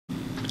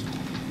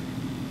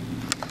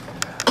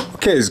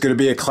Okay, it's going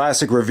to be a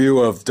classic review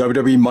of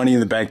WWE Money in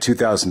the Bank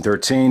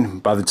 2013.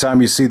 By the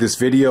time you see this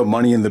video,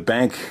 Money in the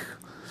Bank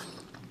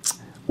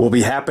will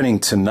be happening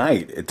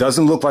tonight. It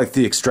doesn't look like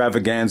the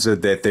extravaganza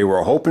that they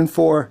were hoping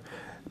for.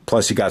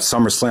 Plus, you got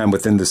SummerSlam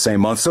within the same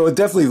month. So it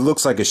definitely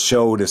looks like a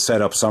show to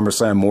set up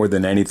SummerSlam more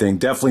than anything.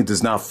 Definitely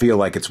does not feel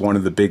like it's one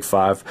of the big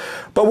five.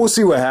 But we'll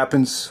see what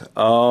happens.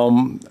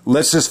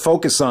 Let's just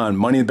focus on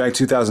Money in the Bank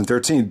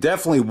 2013.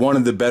 Definitely one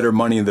of the better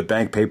Money in the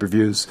Bank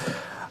pay-per-views.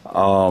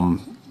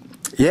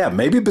 Yeah,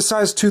 maybe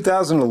besides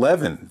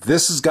 2011,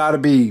 this has got to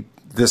be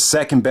the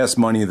second best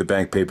Money in the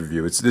Bank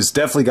pay-per-view. It's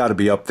definitely got to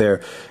be up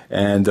there,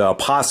 and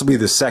possibly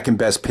the second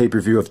best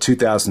pay-per-view of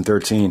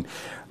 2013,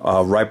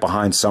 right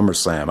behind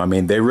SummerSlam. I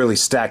mean, they really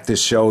stacked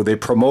this show. They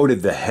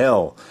promoted the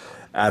hell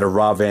out of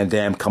Rob Van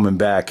Dam coming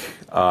back.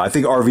 I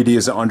think RVD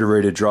is an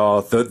underrated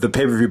draw. The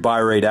pay-per-view buy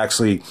rate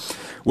actually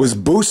was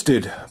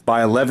boosted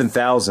by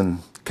 11,000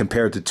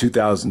 compared to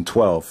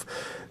 2012.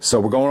 So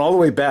we're going all the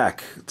way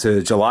back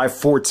to July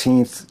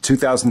 14th,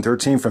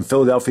 2013 from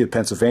Philadelphia,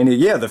 Pennsylvania.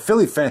 Yeah, the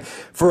Philly fan,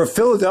 for a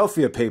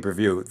Philadelphia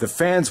pay-per-view, the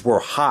fans were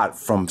hot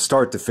from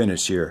start to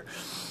finish here.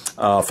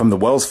 From the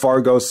Wells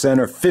Fargo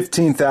Center,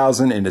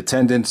 15,000 in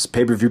attendance.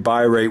 Pay-per-view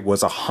buy rate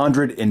was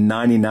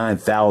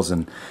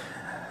 199,000.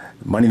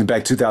 Money in the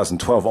Bank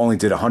 2012 only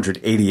did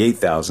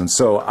 188,000.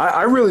 So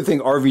I really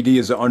think RVD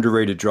is an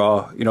underrated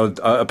draw. You know,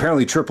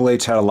 apparently Triple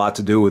H had a lot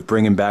to do with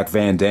bringing back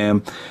Van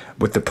Dam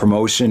with the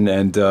promotion.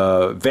 And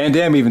Van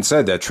Dam even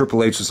said that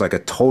Triple H was like a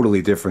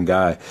totally different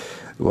guy.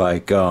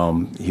 Like,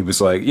 he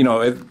was like, you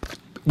know,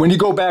 when you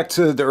go back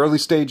to the early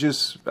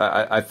stages,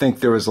 I think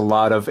there was a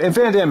lot of, and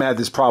Van Dam had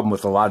this problem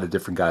with a lot of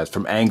different guys,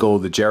 from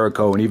Angle to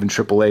Jericho and even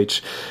Triple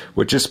H,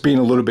 with just being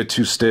a little bit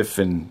too stiff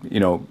and,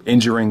 you know,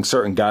 injuring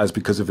certain guys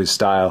because of his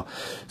style.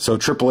 So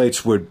Triple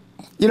H would,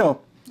 you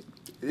know,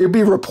 it'd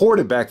be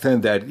reported back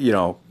then that, you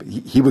know,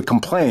 he would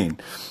complain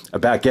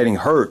about getting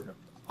hurt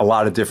a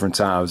lot of different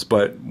times.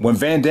 But when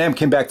Van Dam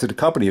came back to the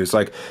company, he was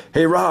like,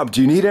 hey, Rob, do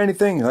you need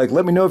anything? Like,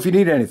 let me know if you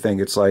need anything.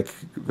 It's like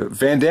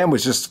Van Dam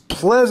was just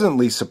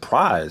pleasantly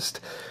surprised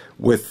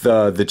with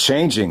the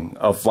changing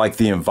of, like,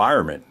 the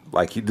environment.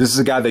 Like, this is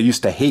a guy that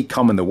used to hate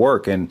coming to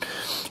work, and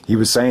he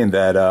was saying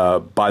that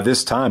by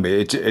this time,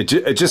 it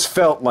just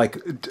felt like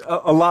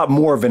a lot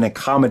more of an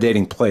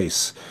accommodating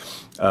place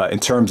in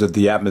terms of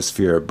the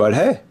atmosphere. But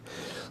hey,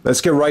 let's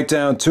get right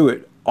down to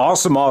it.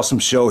 Awesome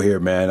show here,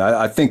 man.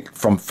 I think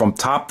from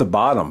top to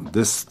bottom,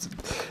 this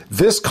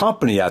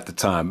company at the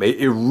time,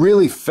 it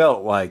really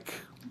felt like,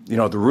 you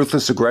know, the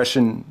Ruthless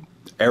Aggression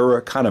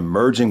era kind of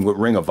merging with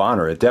Ring of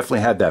Honor. It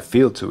definitely had that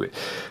feel to it.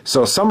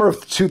 So summer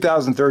of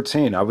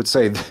 2013, I would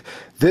say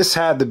this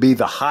had to be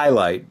the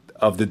highlight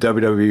of the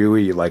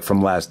WWE, like,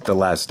 from the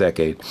last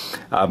decade.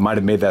 I might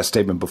have made that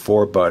statement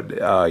before, but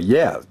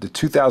yeah, the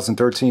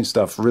 2013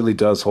 stuff really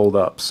does hold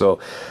up. So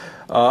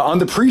on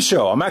the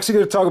pre-show, I'm actually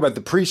going to talk about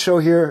the pre-show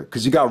here,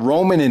 because you got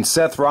Roman and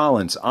Seth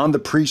Rollins on the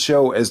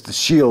pre-show as the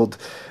Shield,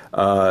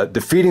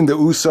 defeating the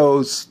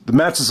Usos. The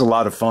match is a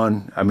lot of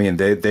fun. I mean,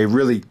 they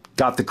really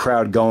got the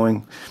crowd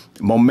going.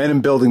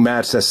 Momentum-building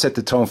match that set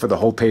the tone for the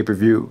whole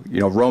pay-per-view.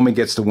 You know, Roman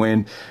gets the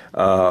win.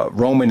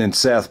 Roman and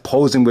Seth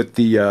posing with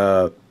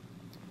the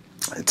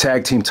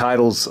tag team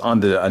titles on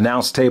the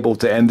announce table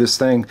to end this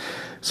thing.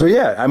 So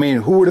yeah, I mean,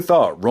 who would have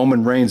thought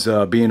Roman Reigns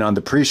being on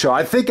the pre-show?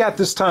 I think at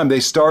this time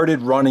they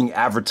started running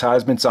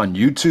advertisements on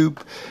YouTube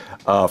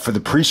for the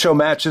pre-show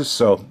matches.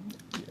 So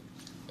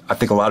I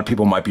think a lot of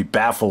people might be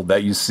baffled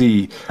that you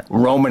see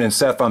Roman and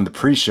Seth on the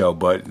pre-show,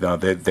 but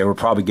they were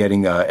probably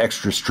getting an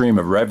extra stream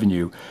of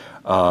revenue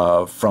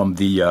from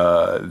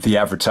the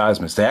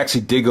advertisements. They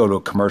actually did go to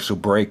a commercial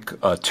break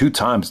 2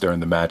 times during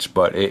the match,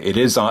 but it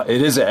is an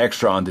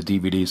extra on the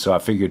DVD, so I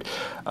figured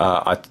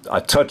I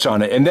touch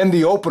on it. And then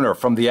the opener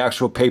from the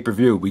actual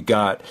pay-per-view, we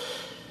got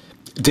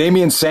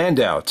Damien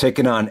Sandow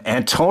taking on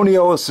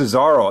Antonio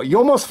Cesaro. You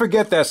almost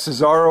forget that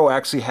Cesaro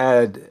actually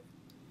had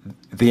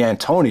the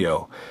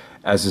Antonio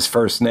as his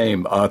first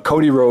name.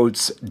 Cody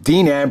Rhodes,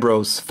 Dean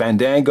Ambrose,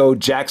 Fandango,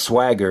 Jack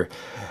Swagger,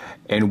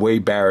 and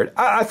Wade Barrett.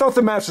 I thought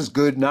the match was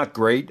good, not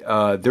great.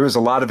 There was a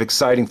lot of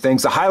exciting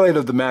things. The highlight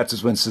of the match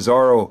is when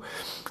Cesaro,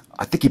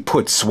 I think he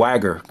put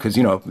Swagger, because,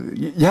 you know,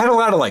 you had a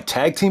lot of, like,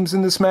 tag teams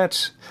in this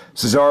match.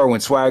 Cesaro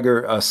and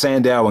Swagger,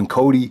 Sandow and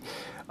Cody.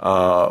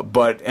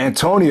 But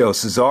Antonio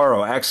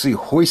Cesaro actually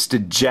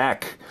hoisted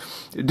Jack.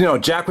 You know,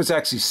 Jack was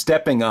actually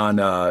stepping on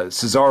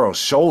Cesaro's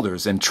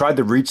shoulders and tried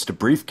to reach the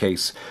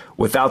briefcase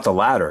without the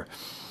ladder.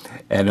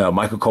 And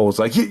Michael Cole was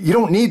like, you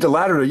don't need the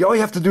ladder. All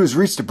you have to do is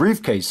reach the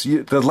briefcase.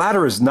 The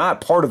ladder is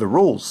not part of the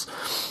rules.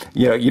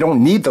 You know, you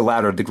don't need the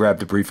ladder to grab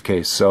the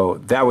briefcase. So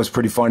that was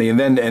pretty funny. And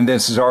then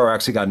Cesaro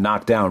actually got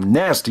knocked down.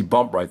 Nasty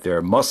bump right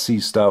there. Must-see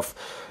stuff.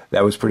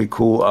 That was pretty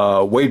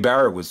cool. Wade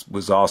Barrett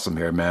was awesome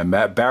here, man.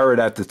 Matt Barrett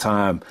at the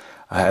time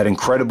had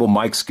incredible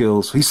mic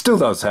skills. He still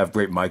does have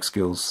great mic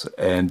skills.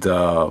 And,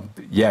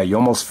 yeah, you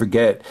almost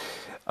forget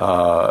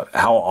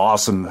how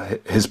awesome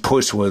his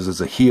push was as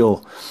a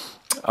heel.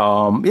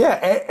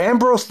 Yeah,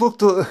 Ambrose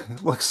looked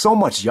like so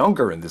much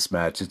younger in this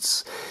match.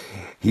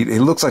 he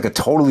looks like a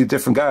totally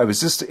different guy. It was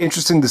just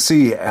interesting to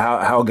see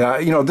how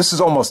guy, this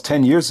is almost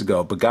 10 years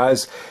ago, but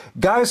guys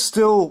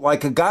still,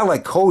 like a guy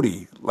like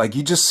Cody, like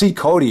you just see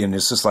Cody and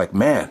it's just like,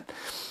 man,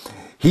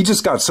 he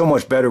just got so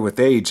much better with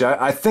age.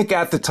 I think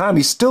at the time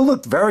he still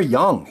looked very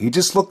young. He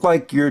just looked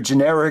like your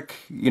generic,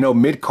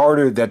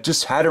 mid-carder that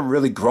just hadn't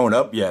really grown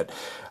up yet.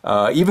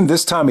 Even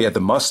this time he had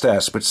the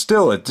mustache, but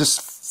still it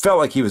just felt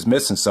like he was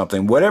missing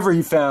something. Whatever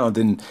he found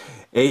in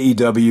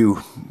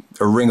AEW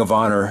or Ring of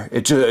Honor,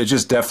 it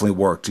just definitely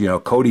worked.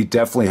 Cody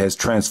definitely has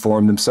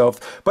transformed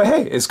himself. But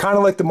hey, it's kind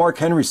of like the Mark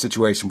Henry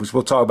situation, which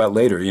we'll talk about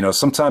later.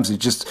 Sometimes it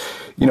just,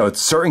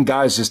 certain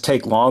guys just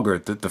take longer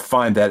to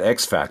find that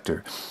X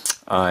factor.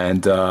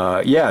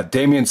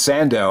 Damien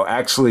Sandow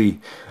actually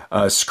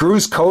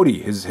screws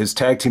Cody, his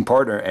tag team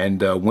partner,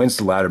 and wins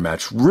the ladder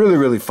match. Really,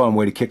 really fun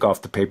way to kick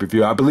off the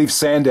pay-per-view. I believe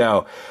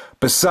Sandow,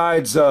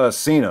 besides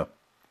Cena,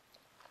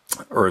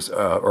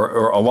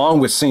 or along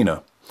with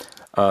Cena,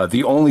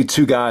 the only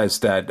two guys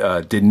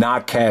that did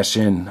not cash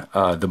in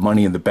the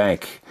Money in the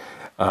Bank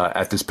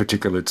at this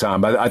particular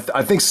time.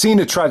 I think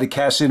Cena tried to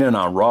cash it in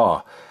on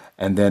Raw,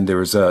 and then there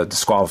was a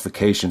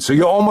disqualification. So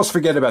you almost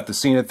forget about the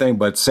Cena thing,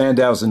 but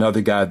Sandow's another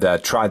guy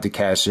that tried to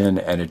cash in,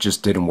 and it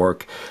just didn't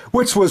work,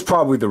 which was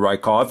probably the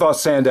right call. I thought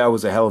Sandow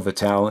was a hell of a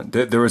talent.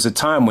 There was a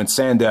time when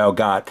Sandow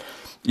got,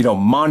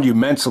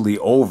 monumentally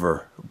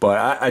over,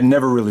 but I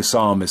never really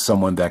saw him as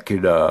someone that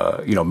could,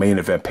 main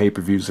event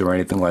pay-per-views or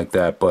anything like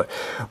that. But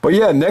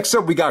yeah, next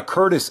up we got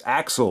Curtis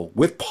Axel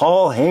with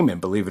Paul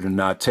Heyman, believe it or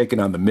not, taking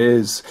on The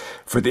Miz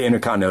for the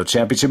Intercontinental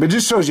Championship. It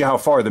just shows you how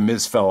far The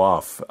Miz fell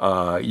off.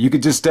 You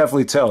could just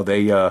definitely tell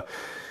they, I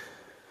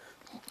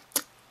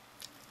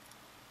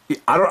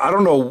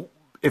don't know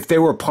if they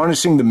were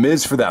punishing The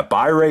Miz for that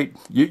buy rate.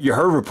 You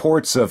heard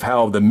reports of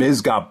how The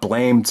Miz got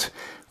blamed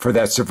for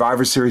that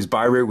Survivor Series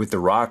buy rate with The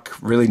Rock,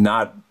 really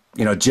not,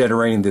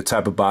 generating the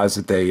type of buys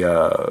that they,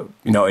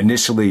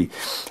 initially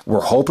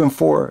were hoping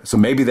for. So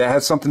maybe that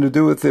had something to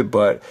do with it.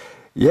 But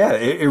yeah,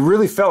 it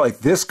really felt like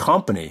this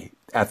company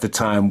at the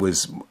time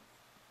was,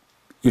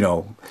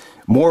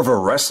 more of a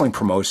wrestling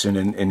promotion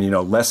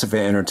and less of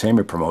an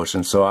entertainment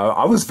promotion. So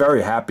I was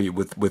very happy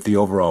with the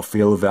overall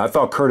feel of it. I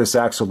thought Curtis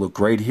Axel looked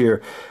great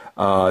here.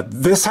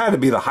 This had to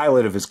be the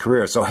highlight of his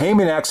career. So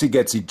Heyman actually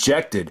gets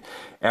ejected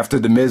after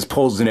The Miz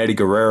pulls an Eddie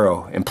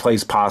Guerrero and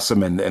plays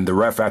possum, and the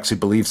ref actually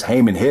believes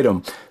Heyman hit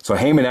him. So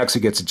Heyman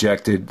actually gets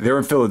ejected. They're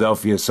in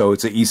Philadelphia, so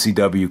it's an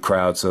ECW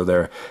crowd, so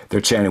they're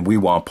chanting "We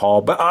want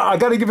Paul." But I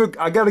gotta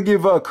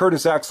give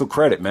Curtis Axel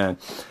credit, man.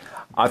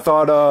 I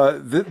thought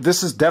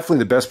this is definitely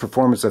the best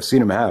performance I've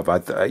seen him have.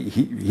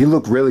 He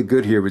looked really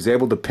good here. He was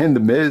able to pin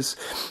The Miz.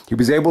 He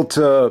was able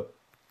to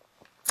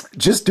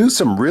just do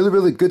some really,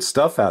 really good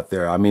stuff out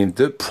there. I mean,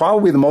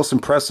 probably the most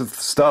impressive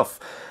stuff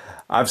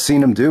I've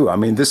seen him do. I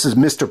mean, this is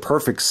Mr.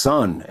 Perfect's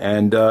son.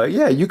 And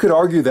yeah, you could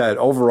argue that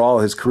overall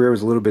his career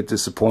was a little bit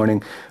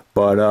disappointing.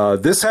 But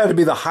this had to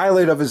be the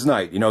highlight of his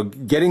night.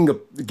 Getting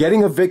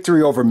a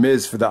victory over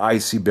Miz for the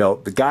IC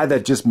belt, the guy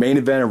that just main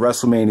evented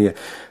WrestleMania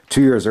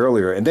 2 years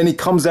earlier. And then he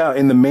comes out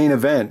in the main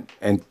event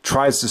and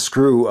tries to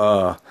screw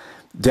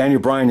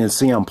Daniel Bryan and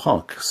CM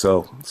Punk.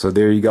 So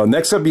there you go.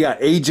 Next up, you got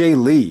AJ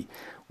Lee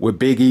with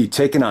Big E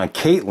taking on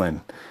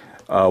Kaitlyn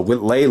with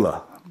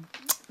Layla.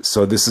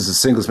 So this is a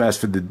singles match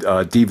for the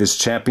Divas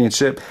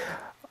Championship.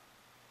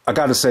 I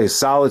got to say,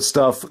 solid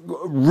stuff.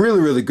 Really,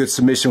 really good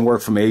submission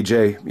work from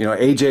AJ.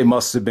 AJ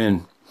must have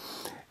been,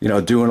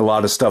 doing a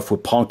lot of stuff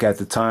with Punk at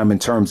the time in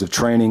terms of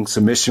training,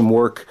 submission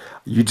work.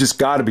 You just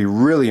got to be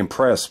really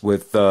impressed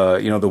with,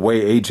 the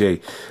way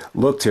AJ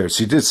looked here.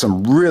 She did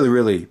some really,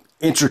 really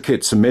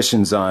intricate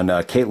submissions on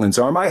Kaitlyn's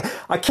arm.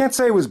 I can't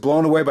say I was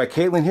blown away by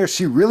Kaitlyn here.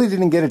 She really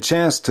didn't get a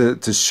chance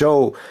to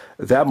show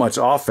that much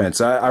offense.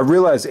 I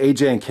realize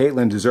AJ and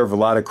Kaitlyn deserve a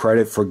lot of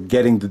credit for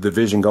getting the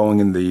division going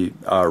in the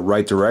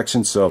right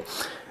direction. So,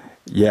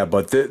 yeah,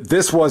 but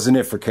this wasn't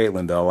it for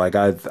Kaitlyn, though. Like,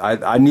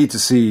 I need to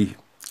see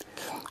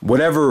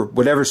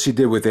whatever she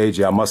did with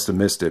AJ. I must have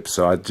missed it.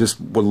 So I just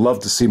would love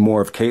to see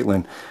more of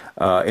Kaitlyn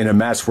in a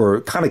match where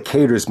it kind of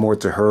caters more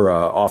to her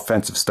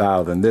offensive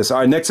style than this. All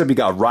right, next up you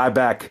got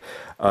Ryback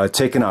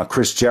taking on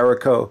Chris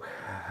Jericho.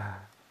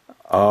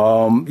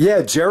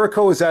 Yeah,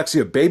 Jericho is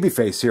actually a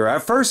babyface here.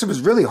 At first, it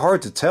was really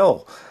hard to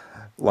tell,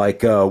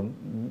 like,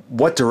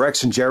 what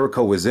direction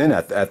Jericho was in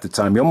at the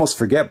time. You almost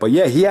forget. But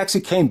yeah, he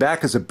actually came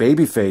back as a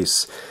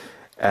babyface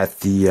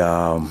at the,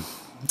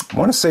 I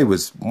want to say it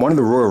was one of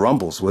the Royal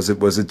Rumbles. Was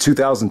it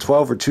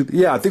 2012 or two?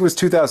 Yeah, I think it was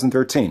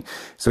 2013.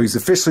 So he's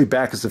officially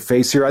back as a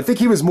face here. I think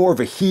he was more of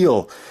a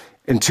heel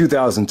in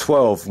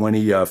 2012 when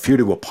he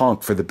feuded with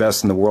Punk for the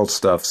Best in the World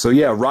stuff. So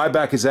yeah,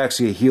 Ryback is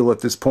actually a heel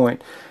at this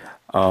point.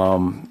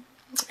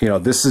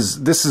 This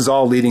is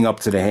all leading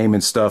up to the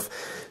Heyman stuff.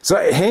 So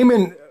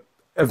Heyman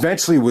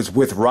eventually was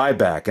with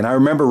Ryback, and I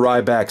remember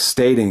Ryback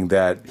stating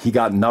that he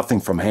got nothing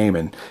from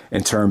Heyman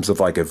in terms of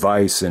like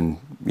advice, and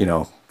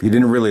he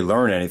didn't really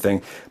learn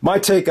anything. My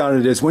take on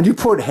it is when you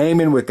put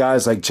Heyman with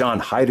guys like John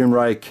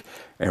Heidenreich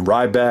and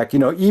Ryback,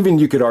 even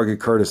you could argue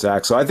Curtis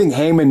Axel. I think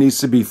Heyman needs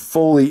to be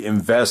fully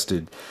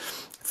invested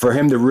for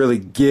him to really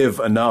give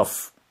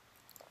enough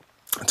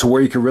to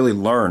where you can really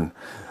learn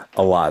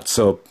a lot.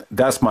 So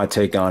that's my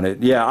take on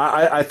it. Yeah,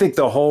 I think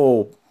the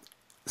whole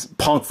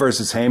Punk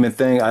versus Heyman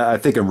thing, I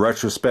think in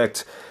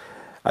retrospect,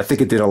 I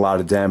think it did a lot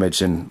of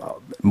damage in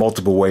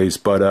multiple ways.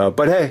 But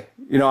hey,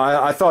 you know,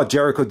 I thought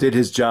Jericho did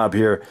his job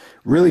here,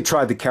 really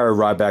tried to carry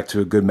Ryback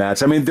to a good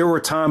match. I mean, there were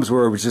times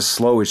where it was just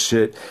slow as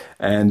shit.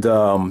 And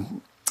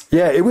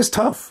yeah, it was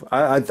tough.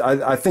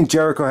 I think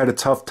Jericho had a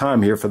tough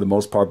time here for the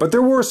most part. But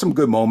there were some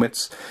good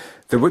moments.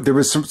 There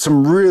was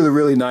some really,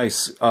 really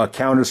nice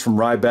counters from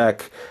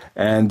Ryback.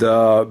 And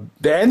the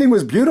ending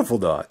was beautiful,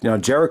 though. You know,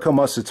 Jericho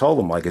must have told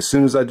him, like, as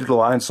soon as I do the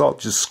lion salt,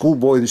 just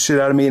schoolboy the shit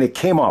out of me. And it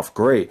came off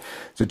great.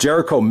 So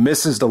Jericho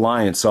misses the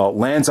lion salt,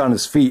 lands on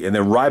his feet, and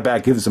then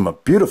Ryback gives him a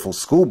beautiful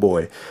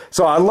schoolboy.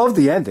 So I love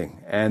the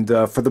ending. And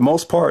for the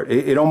most part,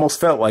 it almost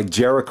felt like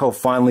Jericho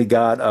finally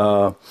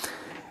got,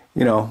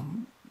 you know,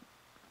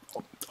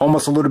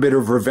 almost a little bit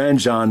of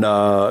revenge on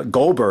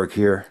Goldberg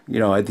here. You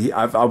know,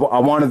 I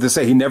wanted to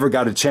say he never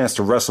got a chance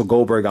to wrestle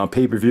Goldberg on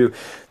pay-per-view.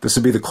 This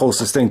would be the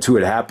closest thing to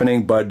it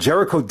happening. But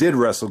Jericho did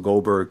wrestle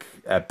Goldberg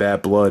at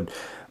Bad Blood.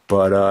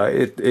 But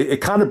it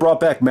kind of brought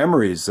back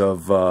memories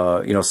of,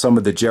 you know, some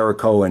of the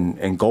Jericho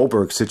and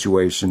Goldberg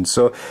situations.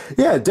 So,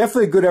 yeah,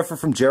 definitely a good effort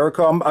from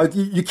Jericho.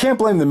 You can't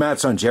blame the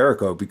match on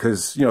Jericho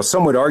because, you know,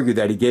 some would argue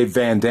that he gave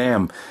Van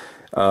Dam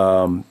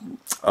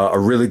a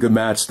really good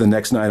match the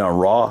next night on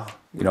Raw.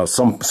 You know,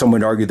 some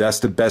would argue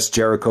that's the best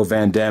Jericho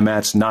Van Dam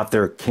match, not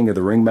their King of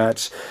the Ring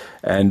match.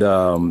 And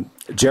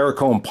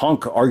Jericho and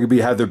Punk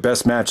arguably had their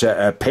best match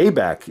at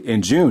Payback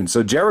in June.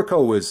 So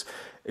Jericho was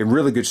in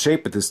really good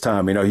shape at this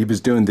time. You know, he was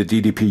doing the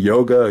DDP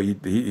yoga.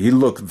 He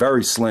looked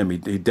very slim.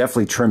 He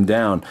definitely trimmed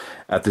down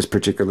at this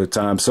particular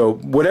time. So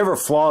whatever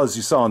flaws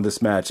you saw in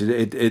this match,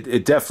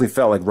 it definitely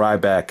felt like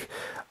Ryback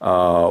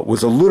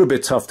was a little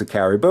bit tough to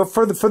carry, but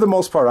for the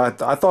most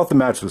part, I thought the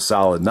match was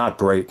solid, not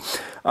great.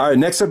 All right,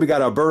 next up we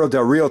got Alberto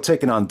Del Rio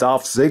taking on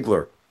Dolph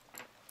Ziggler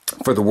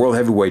for the World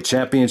Heavyweight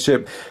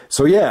Championship.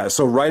 So yeah,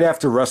 so right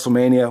after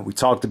WrestleMania, we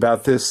talked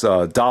about this.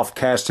 Dolph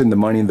cashed in the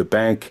Money in the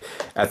Bank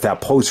at that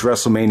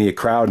post-WrestleMania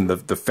crowd, and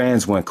the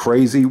fans went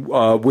crazy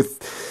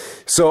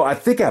So I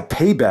think at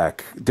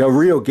Payback, Del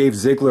Rio gave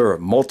Ziggler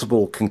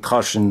multiple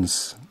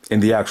concussions in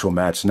the actual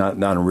match, not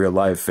in real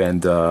life.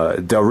 And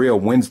Del Rio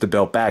wins the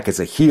belt back as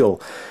a heel.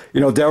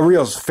 You know, Del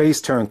Rio's face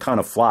turn kind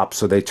of flopped,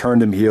 so they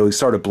turned him heel. He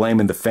started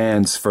blaming the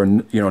fans for,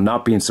 you know,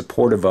 not being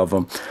supportive of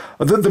him.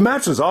 The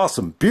match was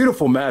awesome.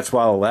 Beautiful match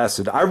while it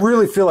lasted. I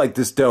really feel like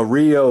this Del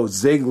Rio,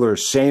 Ziggler,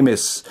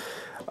 Sheamus,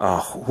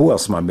 who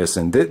else am I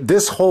missing?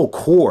 This whole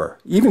core,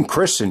 even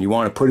Christian, you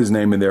want to put his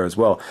name in there as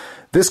well.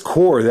 This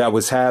core that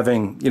was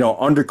having, you know,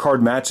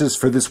 undercard matches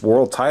for this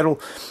world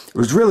title, it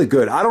was really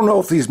good. I don't know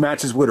if these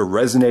matches would have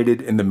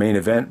resonated in the main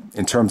event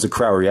in terms of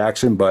crowd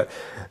reaction, but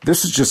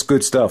this is just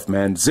good stuff,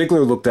 man.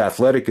 Ziggler looked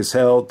athletic as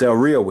hell. Del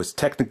Rio was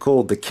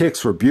technical. The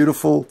kicks were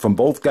beautiful from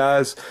both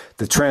guys.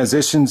 The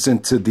transitions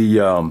into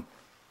the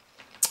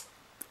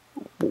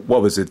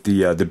what was it?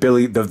 The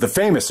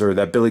famouser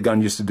that Billy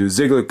Gunn used to do.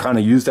 Ziggler kind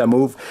of used that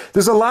move.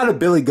 There's a lot of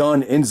Billy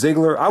Gunn in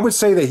Ziggler. I would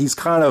say that he's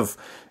kind of,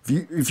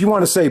 if you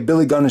want to say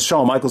Billy Gunn and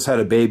Shawn Michaels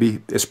had a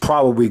baby, it's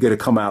probably going to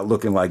come out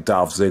looking like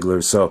Dolph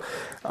Ziggler. So,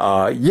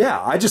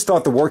 yeah, I just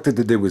thought the work that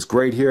they did was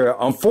great here.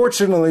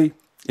 Unfortunately,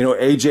 you know,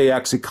 AJ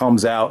actually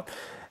comes out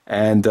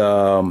and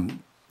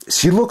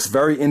she looks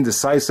very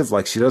indecisive,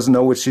 like she doesn't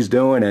know what she's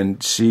doing.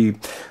 And she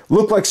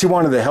looked like she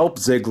wanted to help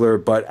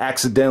Ziggler, but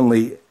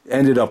accidentally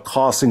ended up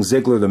costing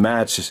Ziggler the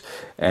match.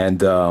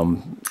 And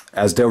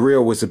as Del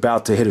Rio was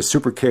about to hit a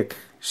super kick,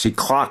 she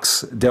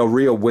clocks Del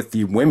Rio with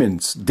the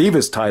women's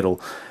Divas title,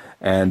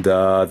 and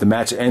the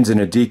match ends in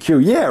a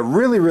DQ. Yeah,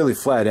 really, really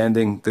flat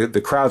ending.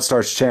 The crowd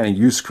starts chanting,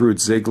 "You screwed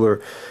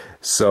Ziggler."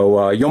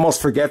 So you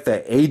almost forget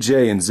that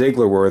AJ and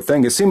Ziggler were a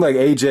thing. It seemed like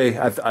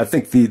AJ, I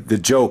think the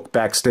joke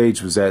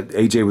backstage was that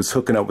AJ was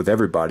hooking up with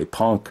everybody.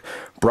 Punk,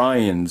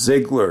 Bryan,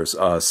 Ziggler,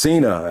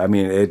 Cena. I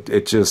mean,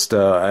 it just,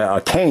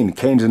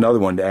 Kane's another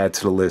one to add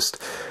to the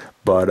list.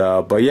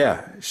 But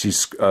yeah, she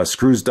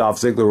screws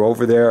Dolph Ziggler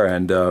over there,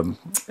 and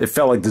it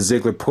felt like the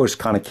Ziggler push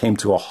kind of came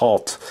to a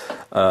halt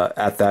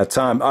at that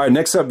time. All right,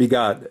 next up, you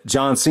got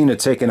John Cena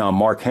taking on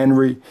Mark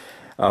Henry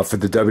for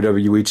the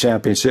WWE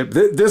Championship.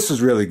 This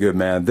was really good,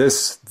 man.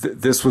 This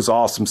was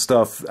awesome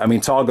stuff. I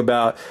mean,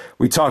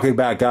 we talking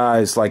about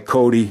guys like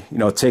Cody, you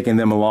know, taking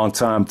them a long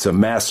time to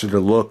master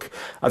the look.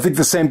 I think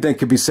the same thing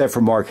could be said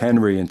for Mark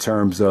Henry in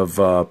terms of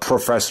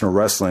professional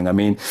wrestling. I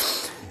mean,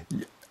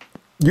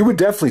 you would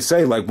definitely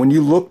say, like, when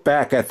you look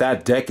back at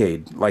that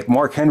decade, like,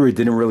 Mark Henry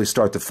didn't really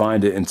start to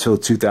find it until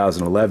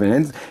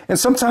 2011. And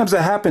sometimes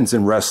that happens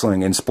in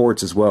wrestling and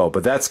sports as well.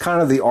 But that's kind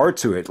of the art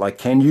to it. Like,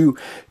 can you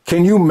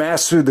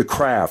master the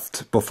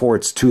craft before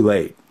it's too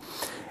late?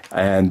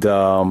 And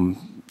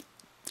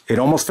it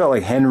almost felt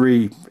like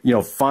Henry, you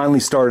know, finally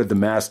started to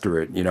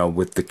master it, you know,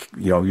 with the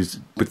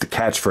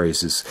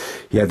catchphrases.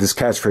 He had this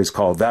catchphrase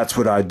called "That's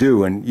what I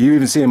do." And you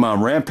even see him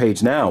on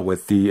Rampage now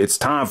with "It's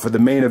time for the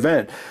main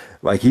event."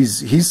 Like,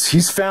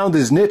 he's found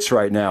his niche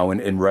right now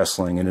in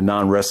wrestling, in a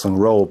non-wrestling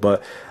role.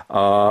 But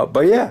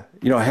yeah,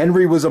 you know,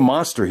 Henry was a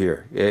monster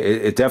here.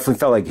 It definitely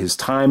felt like his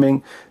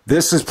timing.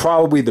 This is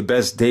probably the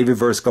best David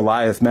versus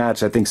Goliath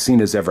match I think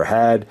Cena's ever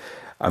had.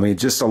 I mean,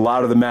 just a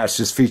lot of the match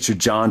just featured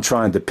John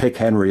trying to pick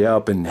Henry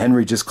up and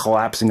Henry just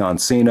collapsing on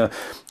Cena.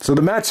 So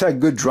the match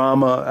had good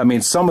drama. I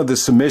mean, some of the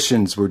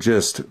submissions were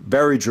just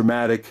very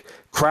dramatic.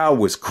 Crowd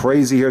was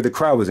crazy here. The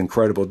crowd was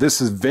incredible.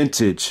 This is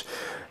vintage,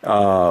 you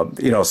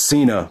know,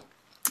 Cena,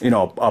 you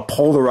know, a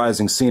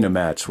polarizing Cena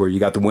match where you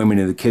got the women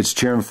and the kids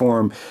cheering for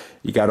him.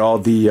 You got all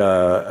the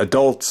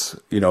adults,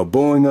 you know,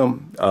 booing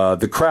him.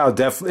 The crowd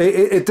definitely,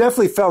 it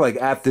definitely felt like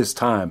at this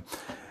time,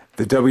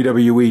 the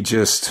WWE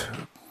just,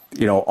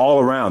 you know, all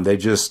around, they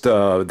just, they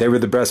were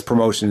the best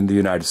promotion in the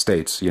United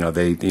States. You know,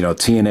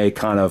 TNA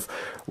kind of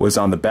was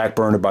on the back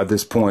burner by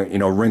this point. You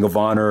know, Ring of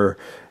Honor,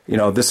 you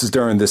know, this is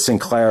during the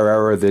Sinclair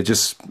era. They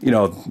just, you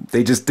know,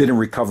 they just didn't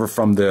recover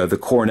from the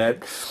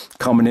cornet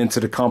coming into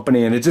the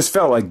company. And it just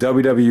felt like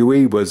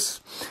WWE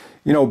was,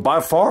 you know, by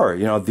far,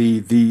 you know,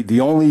 the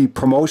only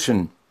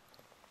promotion,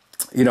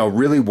 you know,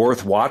 really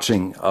worth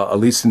watching, at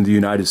least in the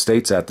United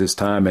States at this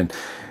time. And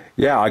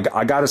yeah,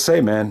 I gotta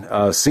say, man,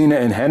 Cena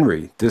and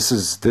Henry, this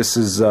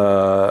is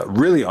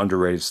really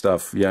underrated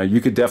stuff. You know, you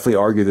could definitely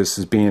argue this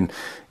as being,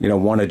 you know,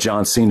 one of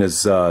John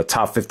Cena's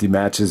top 50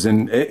 matches,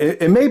 and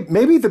it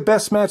may be the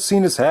best match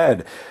Cena's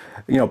had.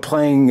 You know,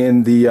 playing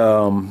in the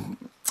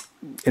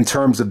in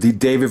terms of the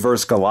David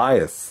versus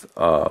Goliath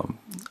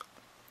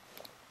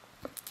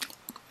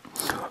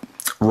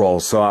role.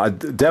 So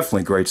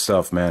definitely great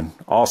stuff, man.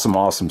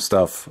 Awesome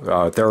stuff.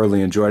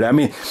 Thoroughly enjoyed it. I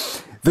mean,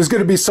 there's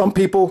going to be some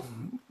people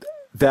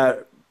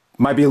that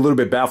might be a little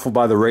bit baffled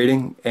by the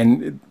rating,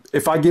 and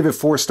if I give it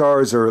 4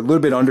 stars or a little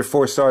bit under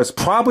 4 stars,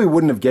 probably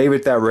wouldn't have gave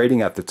it that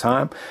rating at the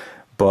time.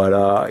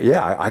 But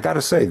yeah, I got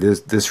to say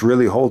this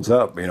really holds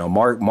up. You know,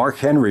 Mark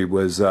Henry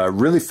was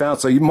really found.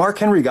 So Mark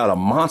Henry got a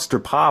monster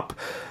pop.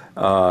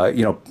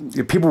 You know,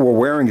 people were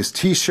wearing his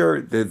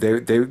T-shirt.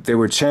 They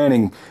were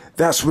chanting,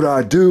 "That's what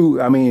I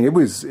do." I mean, it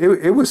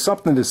was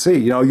something to see.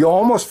 You know, you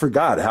almost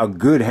forgot how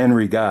good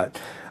Henry got.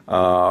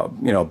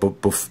 You know,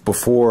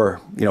 before,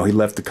 you know, he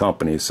left the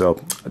company.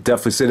 So I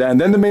definitely say that. And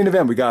then the main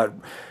event, we got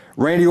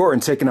Randy Orton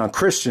taking on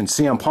Christian,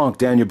 CM Punk,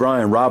 Daniel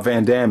Bryan, Rob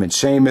Van Dam, and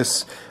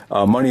Sheamus.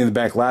 Money in the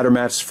Bank ladder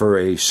match for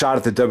a shot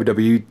at the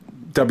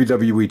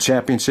WWE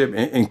Championship.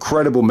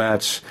 Incredible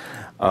match.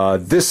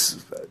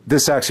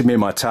 This actually made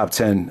my top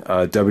 10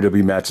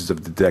 WWE matches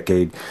of the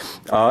decade.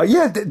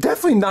 Yeah,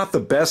 definitely not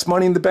the best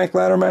Money in the Bank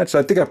ladder match.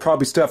 I think I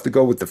probably still have to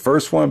go with the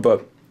first one,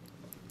 but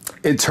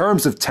in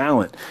terms of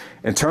talent,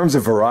 in terms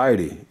of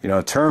variety, you know,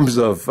 in terms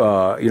of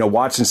you know,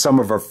 watching some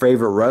of our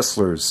favorite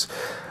wrestlers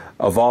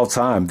of all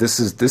time, this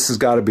has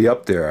got to be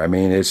up there. I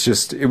mean, it was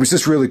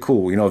just really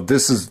cool. You know,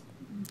 this is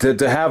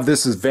to have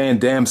this as Van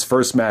Dam's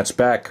first match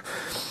back.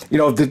 You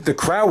know, the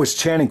crowd was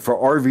chanting for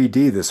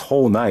RVD this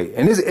whole night,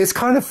 and it's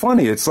kind of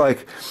funny. It's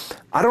like,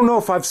 I don't know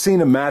if I've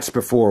seen a match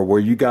before where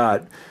you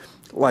got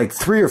like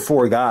 3 or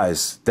 4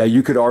 guys that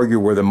you could argue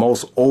were the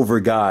most over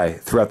guy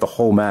throughout the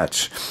whole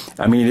match.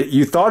 I mean,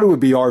 you thought it would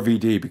be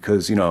RVD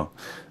because, you know,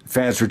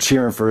 fans were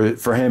cheering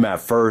for him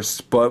at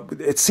first, but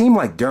it seemed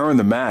like during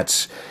the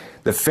match,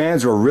 the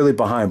fans were really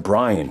behind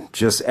Bryan.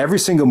 Just every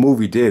single move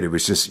he did, it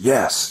was just,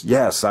 yes,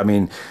 yes. I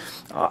mean,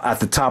 at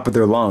the top of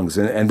their lungs.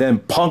 And then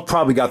Punk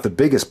probably got the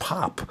biggest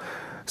pop.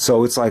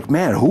 So it's like,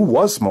 man, who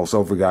was the most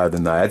over guy of the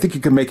night? I think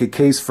you could make a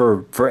case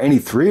for any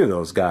 3 of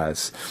those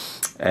guys.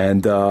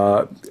 And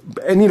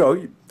you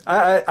know,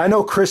 I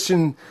know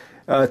Christian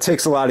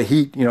takes a lot of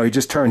heat. You know, he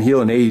just turned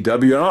heel in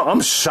AEW, and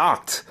I'm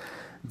shocked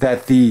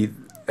that the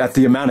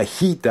amount of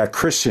heat that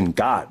Christian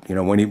got. You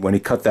know, when he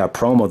cut that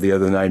promo the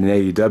other night in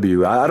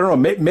AEW. I don't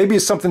know. Maybe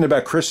it's something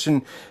about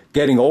Christian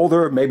getting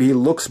older. Maybe he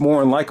looks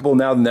more unlikable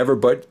now than ever.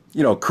 But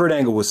you know, Kurt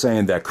Angle was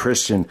saying that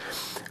Christian.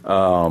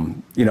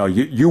 You know,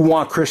 you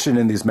want Christian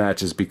in these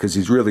matches because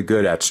he's really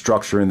good at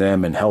structuring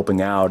them and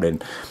helping out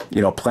and,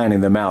 you know,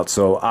 planning them out.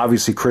 So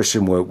obviously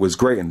Christian was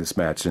great in this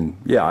match. And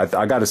yeah,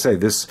 I got to say,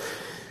 this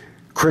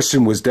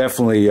Christian was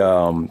definitely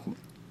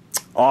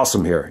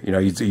awesome here. You know,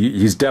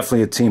 he's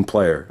definitely a team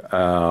player.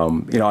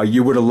 You know,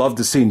 you would have loved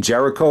to seen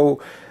Jericho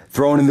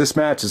thrown in this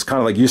match. It's kind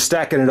of like you're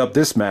stacking it up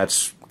this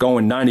match,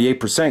 going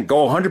 98%,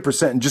 go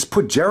 100%, and just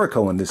put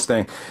Jericho in this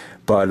thing.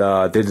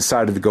 But they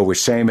decided to go with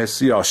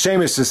Sheamus. You know,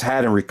 Sheamus just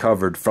hadn't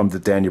recovered from the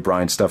Daniel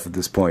Bryan stuff at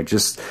this point.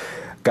 Just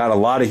got a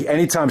lot of,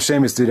 anytime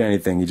Sheamus did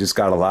anything, he just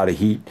got a lot of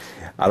heat.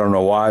 I don't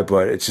know why,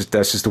 but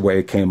that's just the way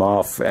it came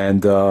off.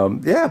 And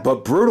yeah,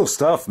 but brutal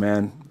stuff,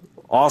 man.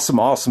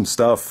 Awesome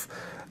stuff.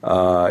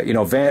 You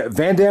know,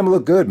 Van Dam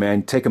looked good,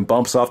 man. Taking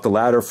bumps off the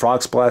ladder,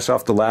 frog splash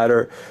off the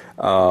ladder.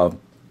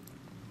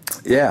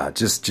 Yeah,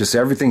 just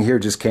everything here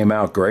just came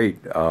out great.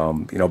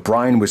 You know,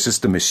 Bryan was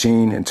just a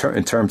machine in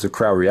terms of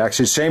crowd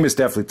reaction. Sheamus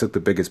definitely took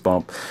the biggest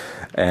bump,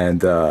 and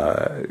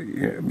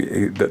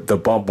the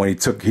bump when he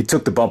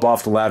took the bump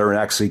off the ladder and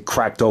actually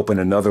cracked open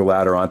another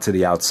ladder onto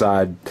the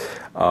outside.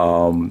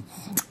 You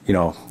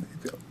know,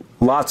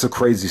 Lots of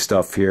crazy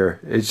stuff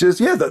here. It's just,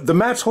 yeah, the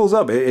match holds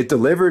up. It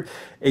delivered.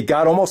 It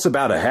got almost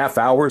about a half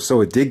hour,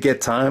 so it did get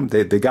time.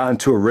 They got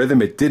into a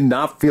rhythm. It did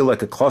not feel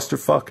like a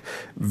clusterfuck.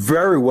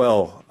 Very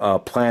well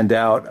planned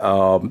out.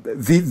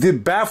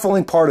 The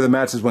baffling part of the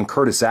match is when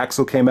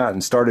Axel came out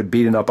and started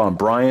beating up on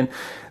Bryan.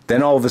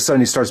 Then all of a sudden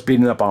he starts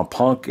beating up on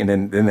Punk, and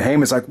then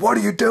Heyman's like, "What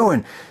are you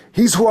doing?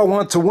 He's who I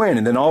want to win."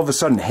 And then all of a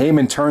sudden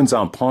Heyman turns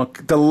on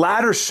Punk. The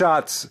ladder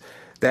shots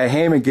that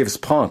Heyman gives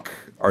Punk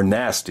are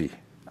nasty.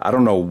 I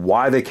don't know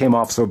why they came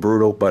off so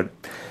brutal, but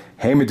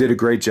Heyman did a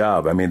great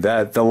job. I mean,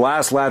 the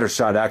last ladder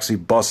shot actually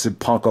busted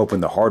Punk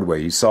open the hard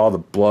way. You saw the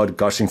blood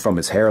gushing from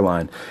his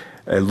hairline.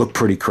 It looked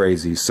pretty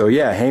crazy. So,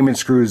 yeah, Heyman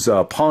screws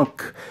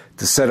Punk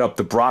to set up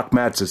the Brock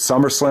match at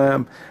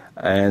SummerSlam.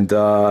 And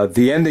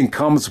the ending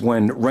comes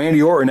when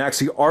Randy Orton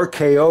actually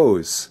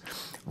RKO's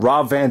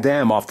Rob Van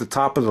Dam off the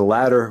top of the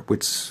ladder,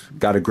 which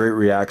got a great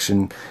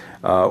reaction.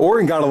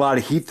 Orton got a lot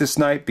of heat this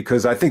night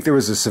because I think there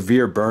was a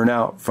severe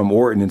burnout from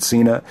Orton and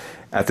Cena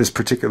at this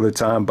particular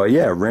time. But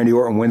yeah, Randy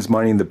Orton wins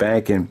Money in the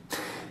Bank, and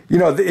you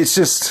know, it's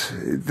just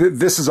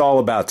this is all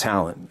about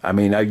talent. I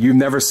mean, you've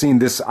never seen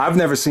this. I've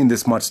never seen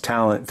this much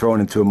talent thrown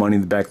into a Money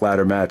in the Bank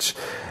ladder match.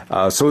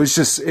 So it's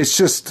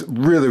just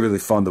really, really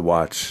fun to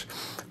watch.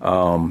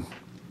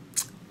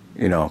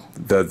 You know,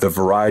 the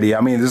variety.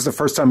 I mean, this is the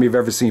first time you've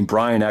ever seen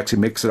Bryan actually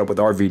mix it up with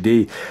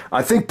RVD.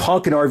 I think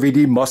Punk and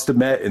RVD must have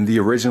met in the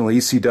original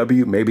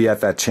ECW, maybe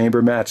at that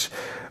chamber match.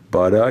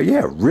 But,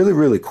 yeah, really,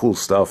 really cool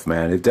stuff,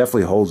 man. It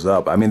definitely holds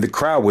up. I mean, the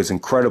crowd was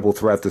incredible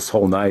throughout this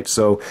whole night.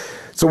 So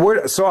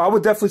I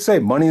would definitely say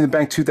Money in the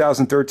Bank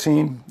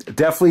 2013,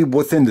 definitely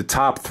within the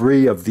top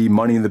 3 of the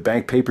Money in the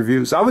Bank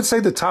pay-per-views. I would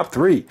say the top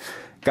 3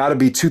 got to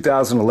be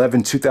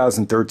 2011,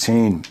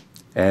 2013,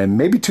 and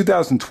maybe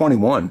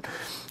 2021.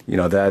 You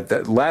know,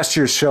 that last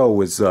year's show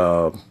was, you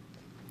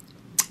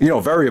know,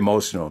 very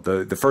emotional.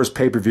 The first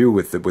pay-per-view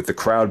with the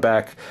crowd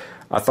back,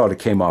 I thought it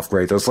came off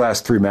great. Those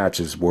last 3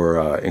 matches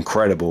were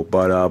incredible.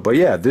 But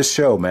yeah, this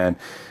show, man,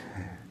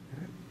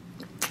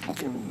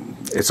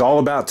 it's all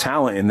about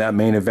talent in that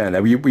main event.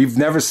 I mean, we've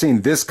never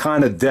seen this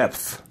kind of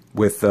depth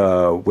with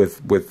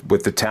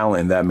the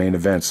talent in that main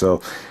event.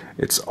 So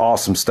it's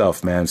awesome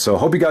stuff, man. So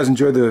hope you guys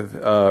enjoyed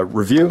the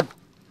review.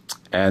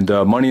 And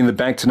Money in the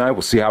Bank tonight.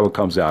 We'll see how it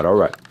comes out. All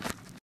right.